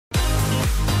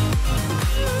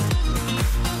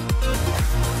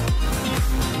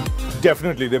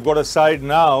Definitely, they've got a side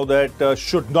now that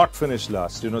should not finish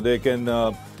last. They can,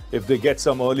 if they get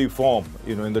some early form,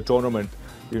 in the tournament,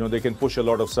 they can push a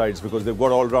lot of sides because they've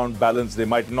got all-round balance. They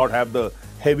might not have the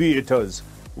heavy hitters,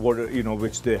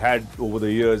 which they had over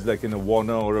the years, like in a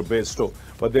Warner or a Bairstow,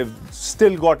 but they've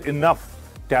still got enough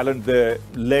talent there,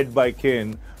 led by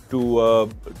Kane, to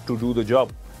do the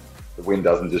job. The wind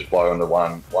doesn't just blow into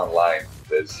one lane.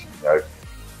 There's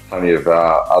plenty of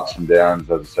ups and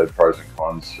downs, as I said, pros and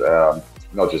cons,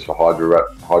 not just for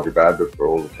Hyderabad, but for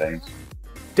all the teams.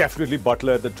 Definitely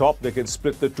Butler at the top. They can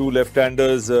split the two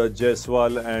left-handers,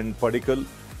 Jaiswal and Padikkal,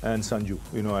 and Sanju,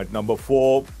 at number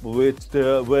 4,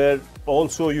 where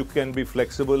also you can be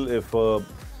flexible if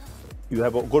you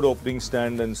have a good opening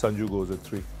stand and Sanju goes at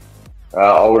 3.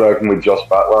 I would open with Josh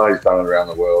Butler. He's done it around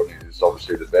the world. He's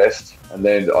obviously the best. And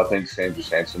then I think Sandra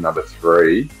Sampson, number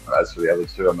 3. As for the other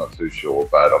 2, I'm not too sure,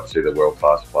 but obviously they're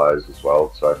world-class players as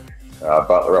well. So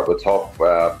Butler up the top,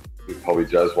 with probably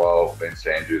Jaiswal, then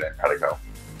Sanju, then Padikkal.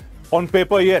 On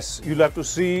paper, yes, you'll have to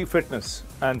see fitness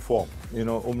and form.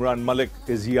 Umran Malik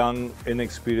is young,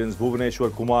 inexperienced.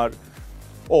 Bhuvaneshwar Kumar,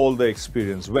 all the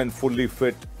experience. When fully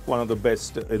fit, one of the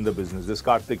best in the business. This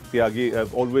Karthik Tyagi,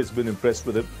 I've always been impressed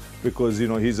with him because,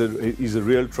 he's a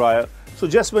real trier. So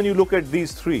just when you look at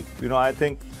these 3, I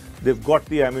think they've got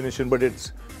the ammunition, but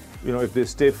it's, if they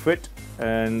stay fit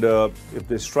and if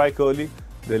they strike early,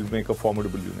 they'll make a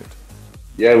formidable unit.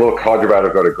 Yeah, look, Hyderabad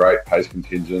have got a great pace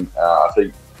contingent. I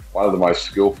think one of the most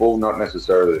skillful, not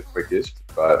necessarily the quickest,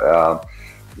 but,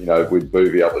 with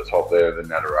Booby up the top there and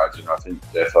then Natarajan, I think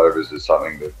death overs is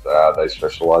something that they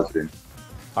specialise in.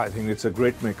 I think it's a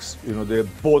great mix. They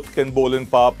both can bowl in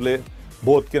power play,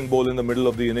 both can bowl in the middle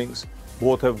of the innings,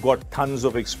 both have got tons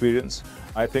of experience.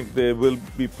 I think they will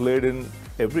be played in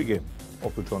every game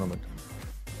of the tournament.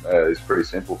 It's pretty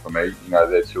simple for me.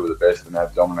 They're 2 of the best and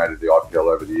they've dominated the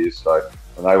IPL over the years. So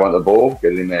when they want the ball,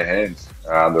 get it in their hands.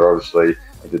 They're obviously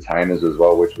entertainers as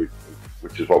well, which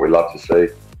is what we love to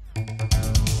see.